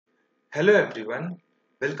Hello everyone,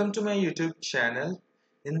 welcome to my YouTube channel.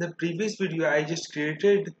 In the previous video I just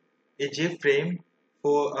created a JFrame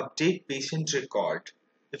for update patient record.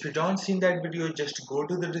 If you don't see that video, just go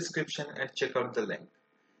to the description and check out the link.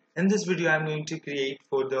 In this video I am going to create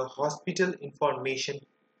for the hospital information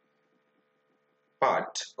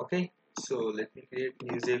part. Okay, so let me create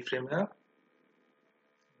new JFrame here,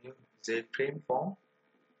 new JFrame form,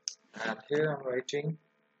 and here I'm writing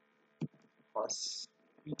hospital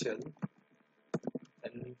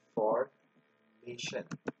information.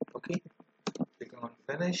 Okay, clicking on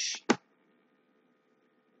finish.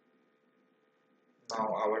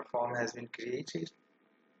 Now our form has been created,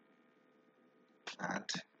 and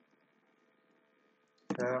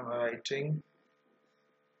here I'm writing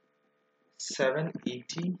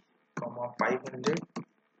 780, 500 on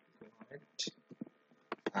it,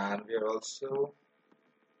 and we are also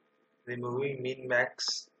removing min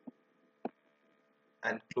max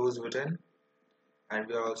and close button, and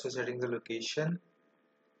we are also setting the location.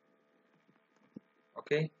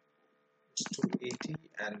 Okay, it's 280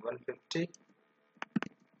 and 150.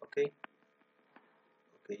 Okay,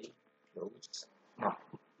 close.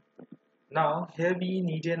 Now here we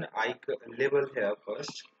need an icon label here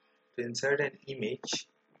first to insert an image.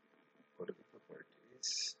 Go to the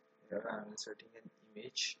properties. Here I am inserting an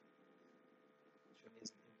image. Which one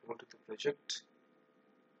is import to the project.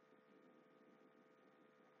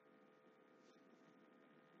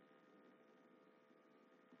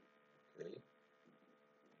 Okay.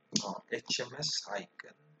 Now HMS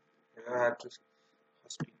icon. Here I have to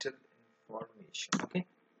hospital information. Okay.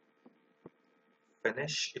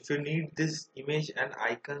 Finish. If you need this image and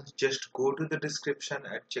icons, just go to the description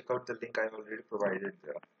and check out the link I already provided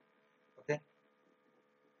there. Okay.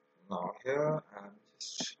 Now here I'm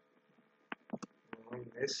just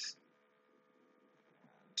removing this,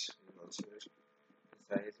 and we'll also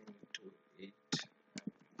resizing it to 8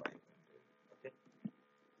 and 500. Okay.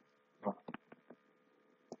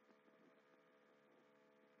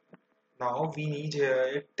 Now we need here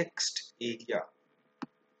a text area,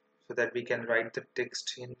 so that we can write the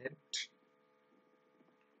text in it.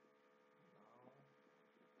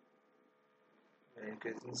 Now we are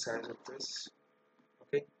increasing the size of this.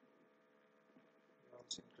 Okay, we are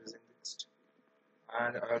also increasing the text,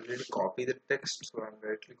 and I already copied the text, so I'm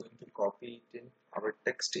directly going to copy it in our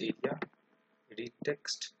text area. Edit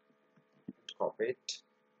text, copy it.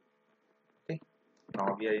 Okay,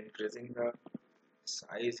 now we are increasing the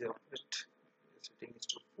size of it. Setting it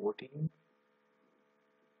to 14,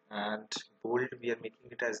 and bold, we are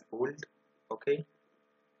making it as bold. Okay,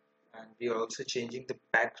 and we are also changing the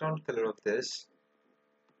background color of this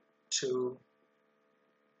to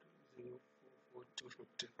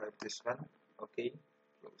 255, this one. Okay,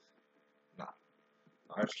 close. Now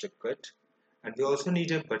it's look good, and we also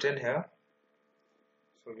need a button here,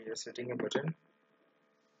 so we are setting a button.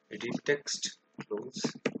 Edit text, close.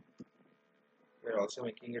 We are also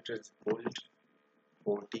making it as bold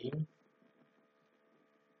 14,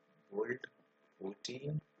 bold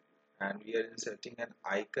 14, and we are inserting an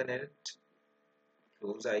icon in it,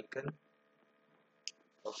 close icon.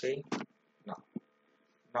 Okay,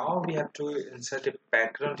 now we have to insert a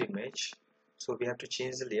background image, so we have to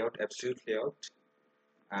change the layout, absolute layout,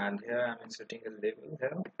 and here I'm inserting a label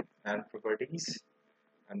here and properties,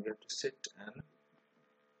 and we have to set and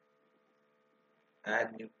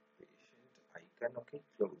add new patient icon. Okay,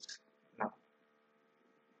 close. Now,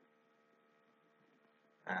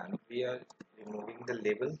 and we are removing the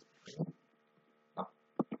label. Now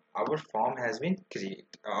our form has been created,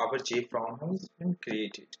 our JFrame has been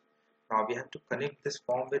created. Now we have to connect this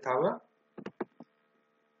form with our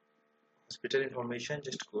hospital information.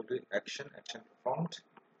 Just go to action performed.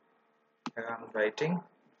 Here I'm writing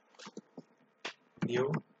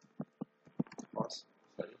new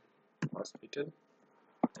hospital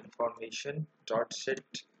information dot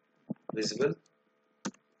set visible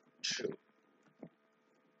true.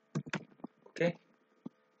 Okay,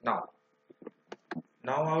 now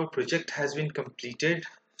our project has been completed,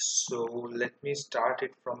 so let me start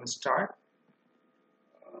it from start.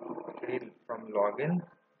 Okay, from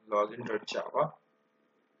login.java,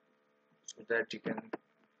 so that you can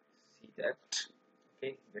see that.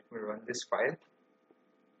 Okay, let me run this file.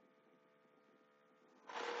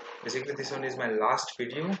 Basically this one is my last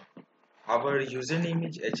video. Our username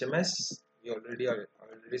is HMS. We already show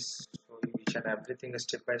you each and everything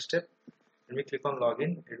step by step. When we click on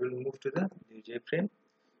login, it will move to the new JFrame.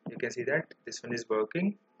 You can see that this one is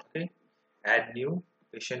working. Okay, add new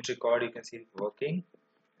patient record, you can see it working.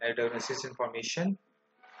 Add diagnosis information,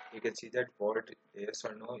 you can see that word yes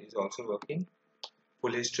or no is also working.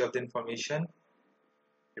 Full history of the information,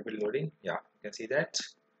 It will loading. Yeah, you can see that.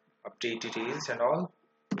 Update details and all.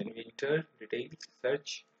 When we enter details,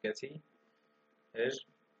 search, you can see here,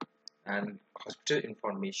 and hospital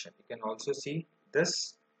information. You can also see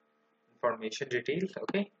this information details.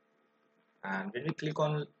 Okay, and when we click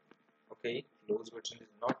on okay, close button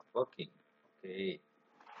is not working. Okay,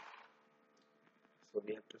 so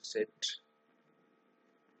we have to set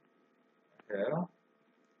here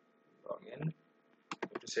login. We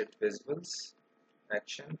have to set visibles,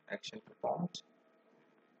 action performed.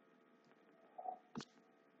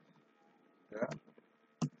 Here,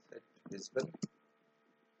 set visible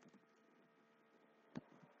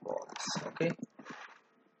false. Okay,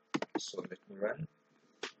 so let me run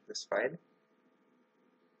this file.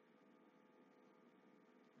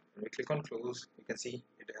 When we click on close, you can see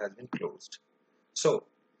it has been closed. So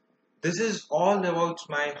this is all about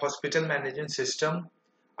my hospital management system.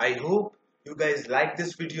 I hope you guys like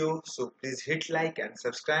this video, so please hit like and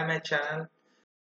subscribe my channel.